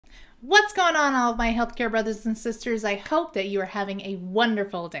What's going on, all of my healthcare brothers and sisters? I hope that you are having a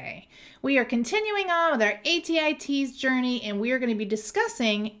wonderful day. We are continuing on with our ATI TEAS journey, and we are going to be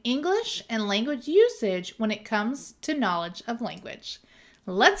discussing English and language usage when it comes to knowledge of language.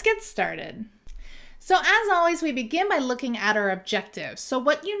 Let's get started. So as always, we begin by looking at our objectives. So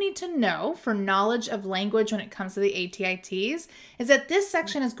what you need to know for knowledge of language when it comes to the ATI TEAS is that this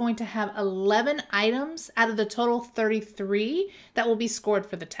section is going to have 11 items out of the total 33 that will be scored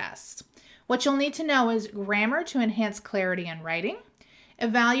for the test. What you'll need to know is grammar to enhance clarity in writing,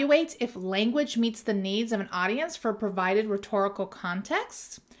 evaluate if language meets the needs of an audience for provided rhetorical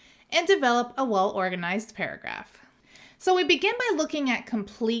context, and develop a well-organized paragraph. So we begin by looking at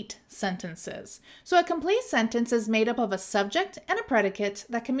complete sentences. So a complete sentence is made up of a subject and a predicate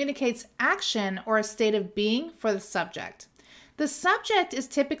that communicates action or a state of being for the subject. The subject is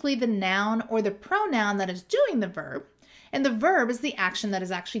typically the noun or the pronoun that is doing the verb, and the verb is the action that is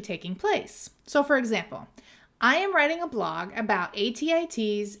actually taking place. So for example, I am writing a blog about ATI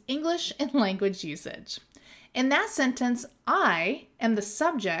TEAS English and language usage. In that sentence, I am the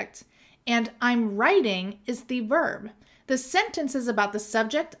subject and I'm writing is the verb. The sentence is about the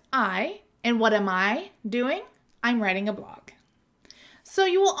subject, I, and what am I doing? I'm writing a blog. So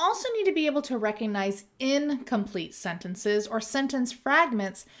you will also need to be able to recognize incomplete sentences or sentence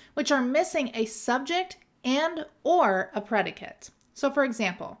fragments which are missing a subject and or a predicate. So for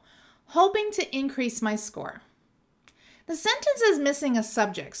example, hoping to increase my score. The sentence is missing a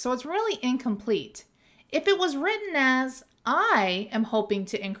subject, so it's really incomplete. If it was written as, I am hoping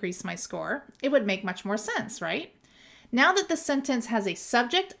to increase my score, it would make much more sense, right? Now that the sentence has a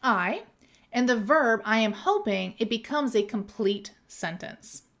subject, I, and the verb, I am hoping, it becomes a complete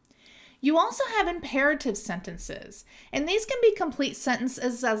sentence. You also have imperative sentences, and these can be complete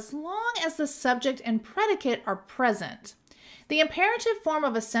sentences as long as the subject and predicate are present. The imperative form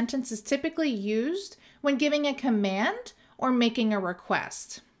of a sentence is typically used when giving a command or making a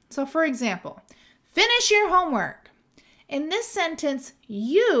request. So for example, finish your homework. In this sentence,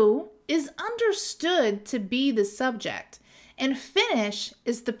 you is understood to be the subject, and finish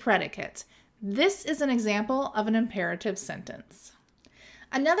is the predicate. This is an example of an imperative sentence.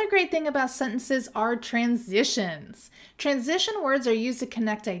 Another great thing about sentences are transitions. Transition words are used to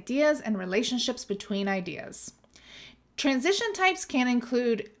connect ideas and relationships between ideas. Transition types can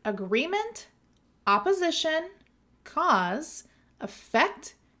include agreement, opposition, cause,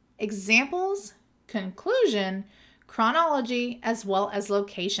 effect, examples, conclusion, chronology, as well as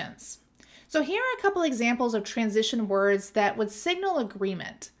locations. So here are a couple examples of transition words that would signal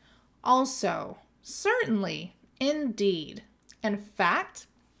agreement. Also, certainly, indeed, in fact,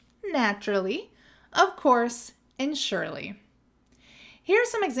 naturally, of course, and surely. Here are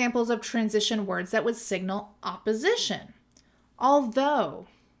some examples of transition words that would signal opposition. Although,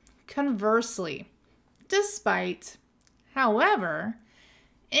 conversely, despite, however,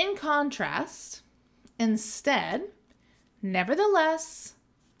 in contrast, instead, nevertheless,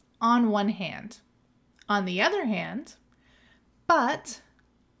 on one hand. On the other hand, but,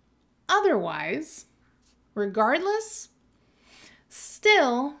 otherwise, regardless,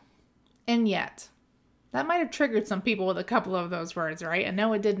 still, and yet. That might have triggered some people with a couple of those words, right? I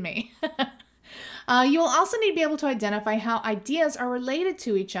know it did me. You will also need to be able to identify how ideas are related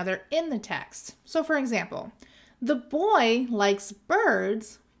to each other in the text. So for example, the boy likes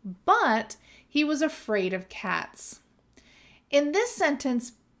birds, but he was afraid of cats. In this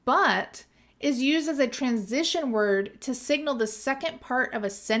sentence, but is used as a transition word to signal the second part of a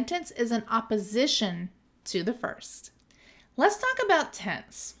sentence is in opposition to the first. Let's talk about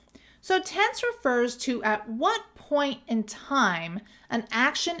tense. So tense refers to at what point in time an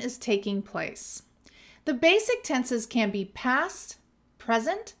action is taking place. The basic tenses can be past,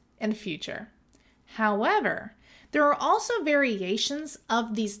 present, and future. However, there are also variations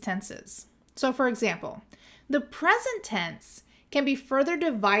of these tenses. So for example, the present tense can be further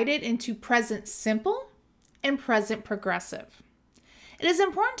divided into present simple and present progressive. It is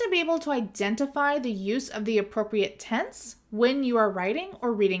important to be able to identify the use of the appropriate tense when you are writing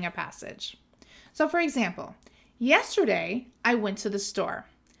or reading a passage. So for example, yesterday I went to the store.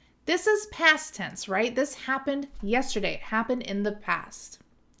 This is past tense, right? This happened yesterday. It happened in the past.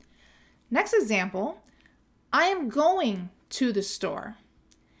 Next example, I am going to the store.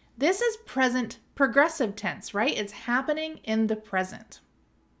 This is present progressive tense, right? It's happening in the present.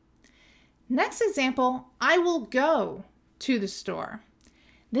 Next example, I will go to the store.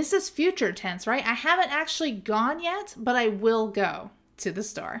 This is future tense, right? I haven't actually gone yet, but I will go to the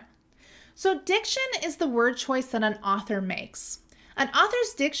store. So diction is the word choice that an author makes. An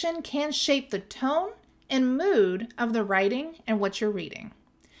author's diction can shape the tone and mood of the writing and what you're reading.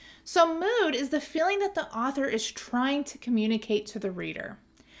 So mood is the feeling that the author is trying to communicate to the reader,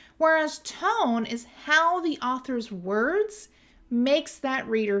 whereas tone is how the author's words makes that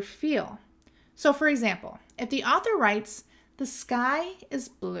reader feel. So for example, if the author writes, "The sky is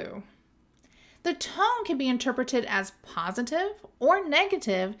blue," the tone can be interpreted as positive or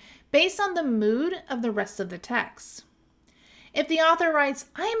negative based on the mood of the rest of the text. If the author writes,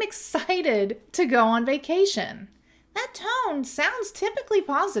 "I am excited to go on vacation," that tone sounds typically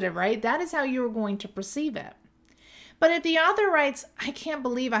positive, right? That is how you're going to perceive it. But if the author writes, "I can't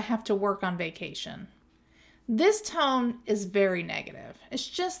believe I have to work on vacation," this tone is very negative. It's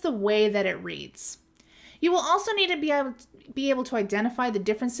just the way that it reads. You will also need to be able to identify the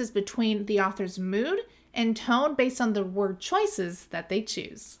differences between the author's mood and tone based on the word choices that they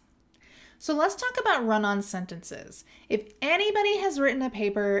choose. So let's talk about run-on sentences. If anybody has written a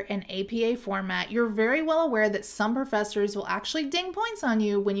paper in APA format, you're very well aware that some professors will actually ding points on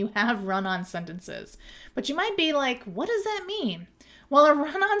you when you have run-on sentences. But you might be like, what does that mean? Well, a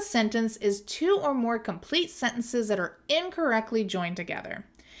run-on sentence is two or more complete sentences that are incorrectly joined together.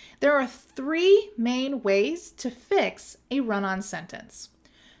 There are three main ways to fix a run-on sentence.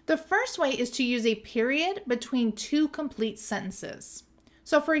 The first way is to use a period between two complete sentences.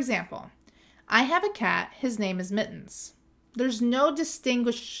 So for example, "I have a cat, his name is Mittens." There's no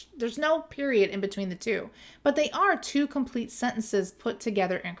period in between the two, but they are two complete sentences put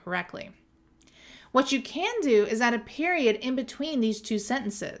together incorrectly. What you can do is add a period in between these two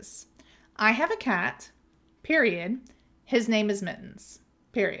sentences. "I have a cat, period, his name is Mittens,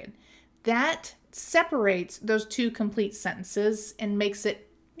 period." That separates those two complete sentences and makes it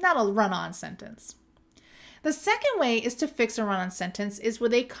not a run-on sentence. The second way is to fix a run-on sentence is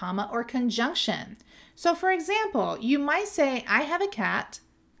with a comma or conjunction. So for example, you might say, "I have a cat,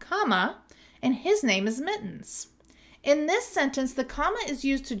 comma, and his name is Mittens." In this sentence, the comma is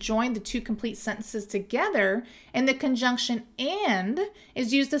used to join the two complete sentences together, and the conjunction "and"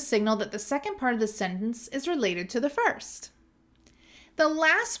 is used to signal that the second part of the sentence is related to the first. The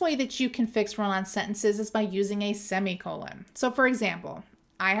last way that you can fix run-on sentences is by using a semicolon. So for example,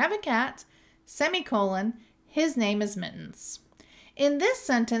 "I have a cat, semicolon, his name is Mittens." In this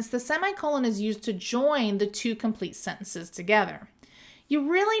sentence, the semicolon is used to join the two complete sentences together. You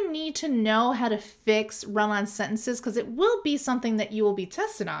really need to know how to fix run-on sentences because it will be something that you will be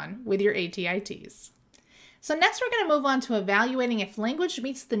tested on with your ATI-TEAS. So next we're going to move on to evaluating if language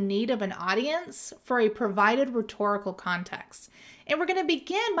meets the need of an audience for a provided rhetorical context. And we're going to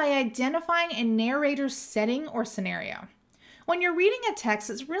begin by identifying a narrator's setting or scenario. When you're reading a text,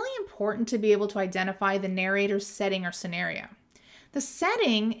 it's really important to be able to identify the narrator's setting or scenario. The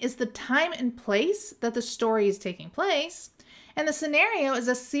setting is the time and place that the story is taking place, and the scenario is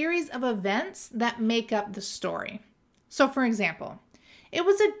a series of events that make up the story. So for example, "It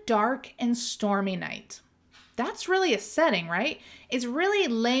was a dark and stormy night." That's really a setting, right? It's really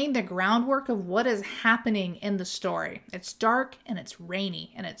laying the groundwork of what is happening in the story. It's dark and it's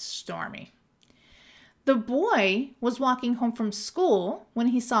rainy and it's stormy. "The boy was walking home from school when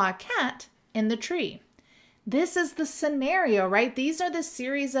he saw a cat in the tree." This is the scenario, right? These are the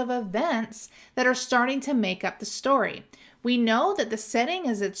series of events that are starting to make up the story. We know that the setting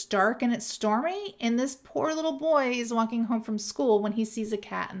is it's dark and it's stormy, and this poor little boy is walking home from school when he sees a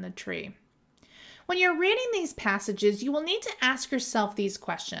cat in the tree. When you're reading these passages, you will need to ask yourself these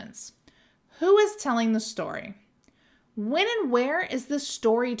questions. Who is telling the story? When and where is this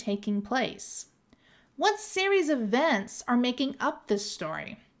story taking place? What series of events are making up this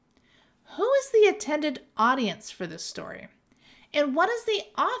story? Who is the intended audience for this story? And what is the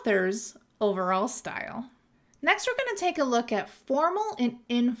author's overall style? Next, we're going to take a look at formal and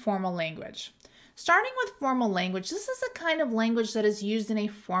informal language. Starting with formal language, this is a kind of language that is used in a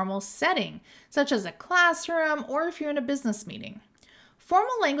formal setting, such as a classroom or if you're in a business meeting.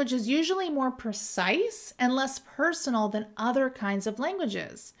 Formal language is usually more precise and less personal than other kinds of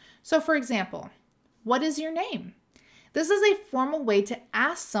languages. So for example, "What is your name?" This is a formal way to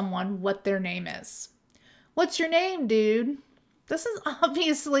ask someone what their name is. "What's your name, dude?" This is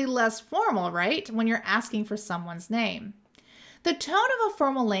obviously less formal, right? When you're asking for someone's name. The tone of a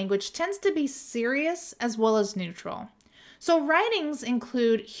formal language tends to be serious as well as neutral. So writings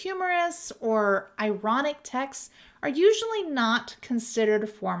include humorous or ironic texts are usually not considered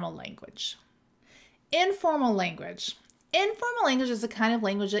formal language. Informal language. Informal language is a kind of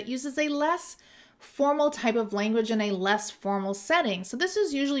language that uses a less formal type of language in a less formal setting. So this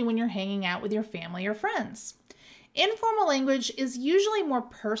is usually when you're hanging out with your family or friends. Informal language is usually more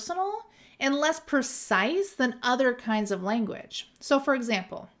personal and less precise than other kinds of language. So for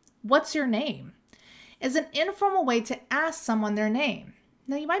example, "What's your name?" is an informal way to ask someone their name.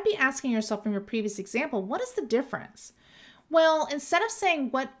 Now you might be asking yourself from your previous example, what is the difference? Well, instead of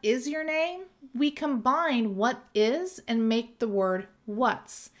saying what is your name, we combine what is and make the word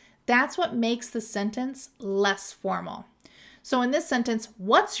what's. That's what makes the sentence less formal. So in this sentence,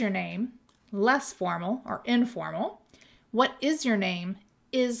 what's your name? Less formal or informal. What is your name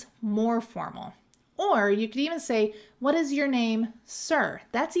is more formal. Or you could even say, what is your name, sir?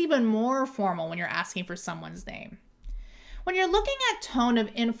 That's even more formal when you're asking for someone's name. When you're looking at tone of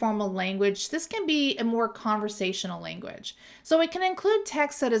informal language, this can be a more conversational language. So it can include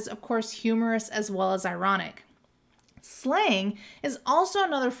text that is, of course, humorous as well as ironic. Slang is also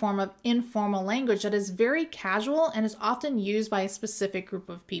another form of informal language that is very casual and is often used by a specific group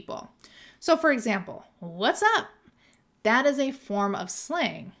of people. So for example, what's up? That is a form of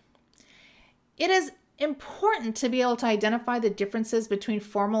slang. It is important to be able to identify the differences between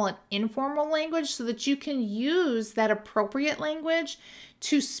formal and informal language so that you can use that appropriate language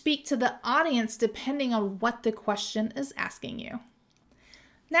to speak to the audience depending on what the question is asking you.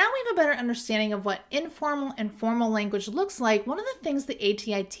 Now we have a better understanding of what informal and formal language looks like. One of the things the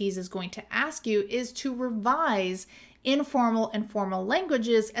ATI TEAS is going to ask you is to revise informal and formal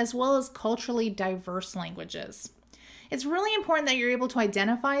languages as well as culturally diverse languages. It's really important that you're able to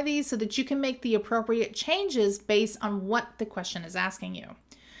identify these so that you can make the appropriate changes based on what the question is asking you.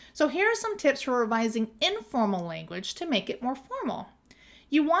 So here are some tips for revising informal language to make it more formal.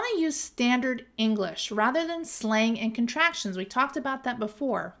 You want to use standard English rather than slang and contractions. We talked about that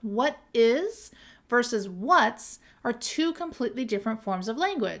before. What is versus what's are two completely different forms of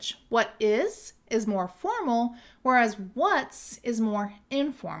language. What is more formal, whereas what's is more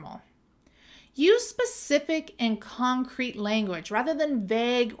informal. Use specific and concrete language rather than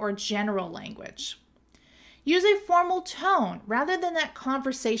vague or general language. Use a formal tone rather than that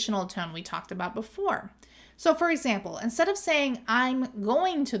conversational tone we talked about before. So for example, instead of saying I'm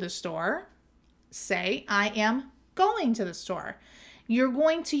going to the store, say I am going to the store. You're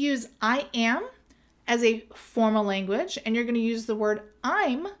going to use I am as a formal language and you're going to use the word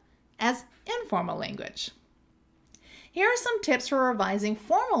I'm as informal language. Here are some tips for revising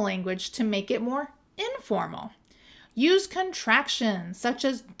formal language to make it more informal. Use contractions such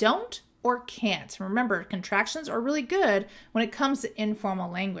as don't or can't. Remember, contractions are really good when it comes to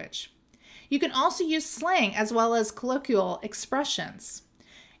informal language. You can also use slang as well as colloquial expressions.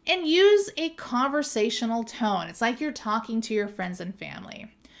 And use a conversational tone. It's like you're talking to your friends and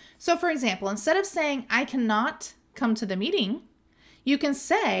family. So for example, instead of saying I cannot come to the meeting, you can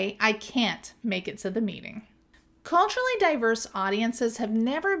say I can't make it to the meeting. Culturally diverse audiences have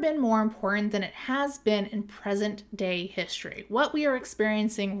never been more important than it has been in present day history, what we are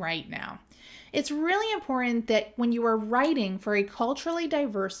experiencing right now. It's really important that when you are writing for a culturally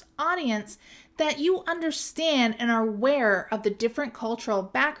diverse audience, that you understand and are aware of the different cultural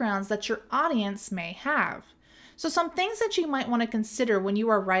backgrounds that your audience may have. So some things that you might want to consider when you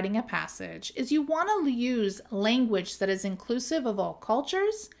are writing a passage is you want to use language that is inclusive of all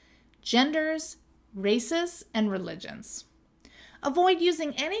cultures, genders, races, and religions. Avoid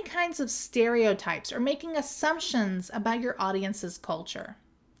using any kinds of stereotypes or making assumptions about your audience's culture.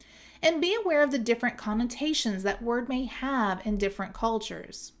 And be aware of the different connotations that word may have in different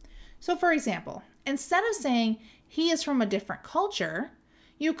cultures. So for example, instead of saying he is from a different culture,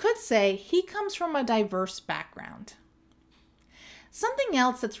 you could say he comes from a diverse background. Something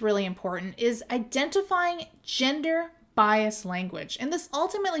else that's really important is identifying gender bias language, and this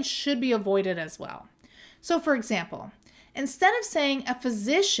ultimately should be avoided as well. So for example, instead of saying a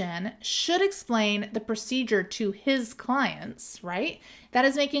physician should explain the procedure to his clients, right? That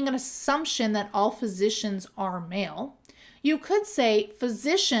is making an assumption that all physicians are male. You could say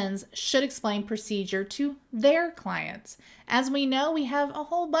physicians should explain procedure to their clients. As we know, we have a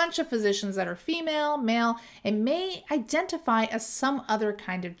whole bunch of physicians that are female, male, and may identify as some other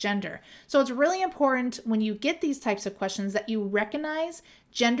kind of gender. So it's really important when you get these types of questions that you recognize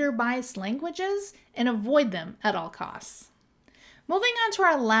gender-biased languages and avoid them at all costs. Moving on to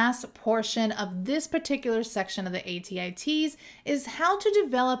our last portion of this particular section of the ATI TEAS is how to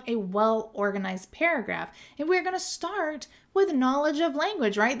develop a well-organized paragraph. And we're going to start with knowledge of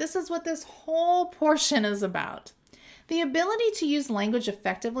language, right? This is what this whole portion is about. The ability to use language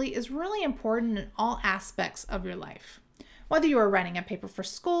effectively is really important in all aspects of your life. Whether you are writing a paper for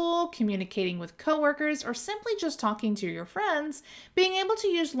school, communicating with coworkers, or simply just talking to your friends, being able to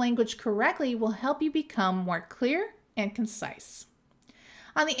use language correctly will help you become more clear and concise.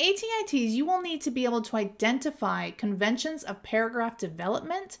 On the ATI TEAS, you will need to be able to identify conventions of paragraph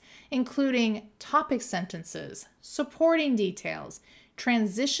development, including topic sentences, supporting details,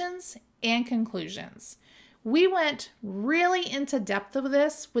 transitions, and conclusions. We went really into depth of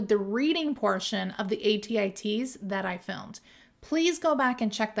this with the reading portion of the ATI-TEAS that I filmed. Please go back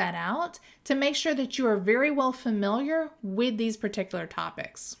and check that out to make sure that you are very well familiar with these particular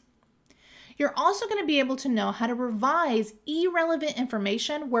topics. You're also going to be able to know how to revise irrelevant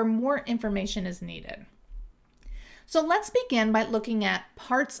information where more information is needed. So let's begin by looking at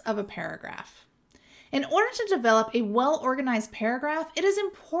parts of a paragraph. In order to develop a well-organized paragraph, it is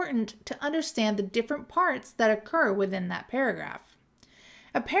important to understand the different parts that occur within that paragraph.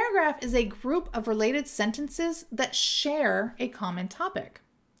 A paragraph is a group of related sentences that share a common topic.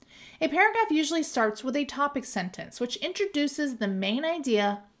 A paragraph usually starts with a topic sentence, which introduces the main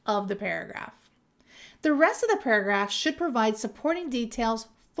idea of the paragraph. The rest of the paragraph should provide supporting details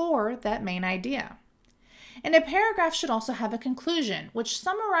for that main idea. And a paragraph should also have a conclusion, which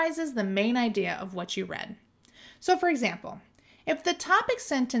summarizes the main idea of what you read. So for example, if the topic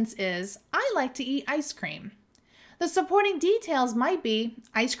sentence is, "I like to eat ice cream," the supporting details might be,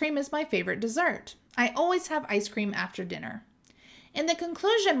 "Ice cream is my favorite dessert. I always have ice cream after dinner." And the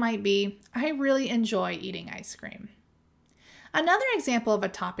conclusion might be, "I really enjoy eating ice cream." Another example of a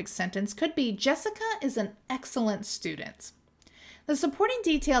topic sentence could be, "Jessica is an excellent student." The supporting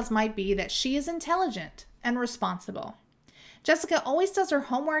details might be that she is intelligent and responsible. Jessica always does her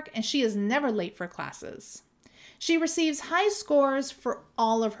homework and she is never late for classes. She receives high scores for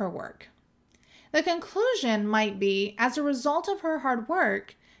all of her work. The conclusion might be, as a result of her hard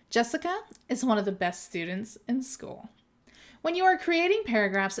work, Jessica is one of the best students in school. When you are creating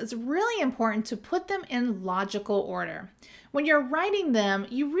paragraphs, it's really important to put them in logical order. When you're writing them,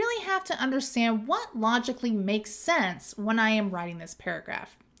 you really have to understand what logically makes sense when I am writing this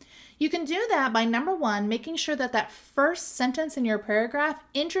paragraph. You can do that by, number one, making sure that that first sentence in your paragraph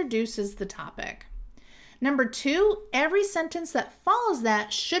introduces the topic. Number two, every sentence that follows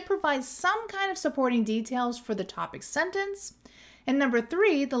that should provide some kind of supporting details for the topic sentence. And number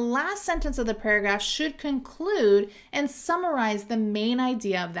three, the last sentence of the paragraph should conclude and summarize the main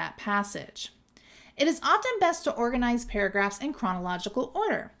idea of that passage. It is often best to organize paragraphs in chronological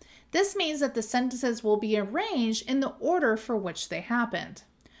order. This means that the sentences will be arranged in the order for which they happened.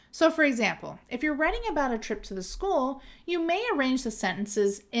 So for example, if you're writing about a trip to the school, you may arrange the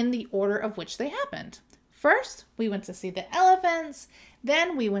sentences in the order of which they happened. First, we went to see the elephants,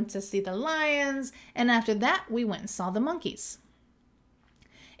 then we went to see the lions, and after that, we went and saw the monkeys.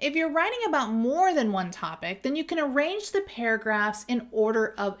 If you're writing about more than one topic, then you can arrange the paragraphs in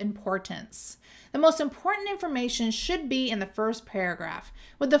order of importance. The most important information should be in the first paragraph,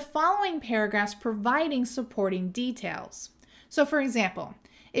 with the following paragraphs providing supporting details. So for example,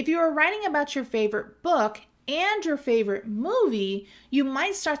 if you are writing about your favorite book and your favorite movie, you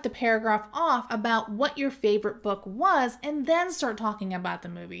might start the paragraph off about what your favorite book was and then start talking about the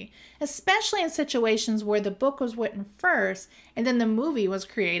movie, especially in situations where the book was written first and then the movie was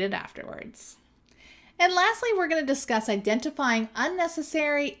created afterwards. And lastly, we're going to discuss identifying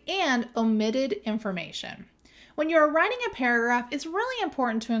unnecessary and omitted information. When you're writing a paragraph, it's really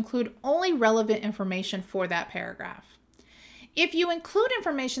important to include only relevant information for that paragraph. If you include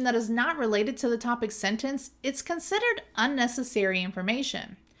information that is not related to the topic sentence, it's considered unnecessary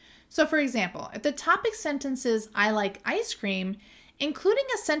information. So for example, if the topic sentence is, "I like ice cream," including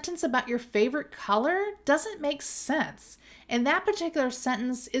a sentence about your favorite color doesn't make sense, and that particular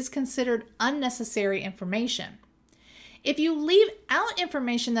sentence is considered unnecessary information. If you leave out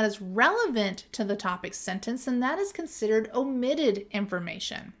information that is relevant to the topic sentence, then that is considered omitted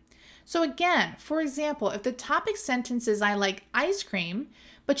information. So again, for example, if the topic sentence is, "I like ice cream,"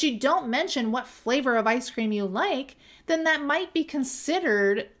 but you don't mention what flavor of ice cream you like, then that might be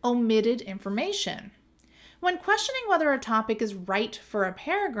considered omitted information. When questioning whether a topic is right for a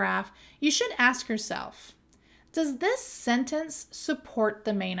paragraph, you should ask yourself, does this sentence support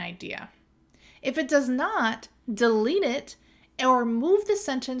the main idea? If it does not, delete it or move the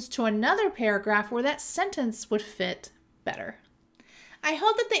sentence to another paragraph where that sentence would fit better. I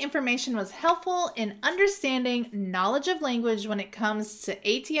hope that the information was helpful in understanding knowledge of language when it comes to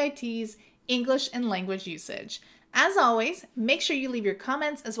ATI-TEAS, English and language usage. As always, make sure you leave your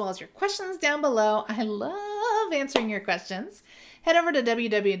comments as well as your questions down below. I love answering your questions. Head over to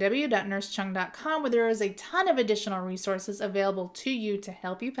www.nursechung.com where there is a ton of additional resources available to you to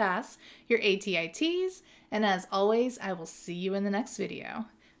help you pass your ATI-TEAS. And as always, I will see you in the next video.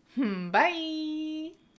 Bye!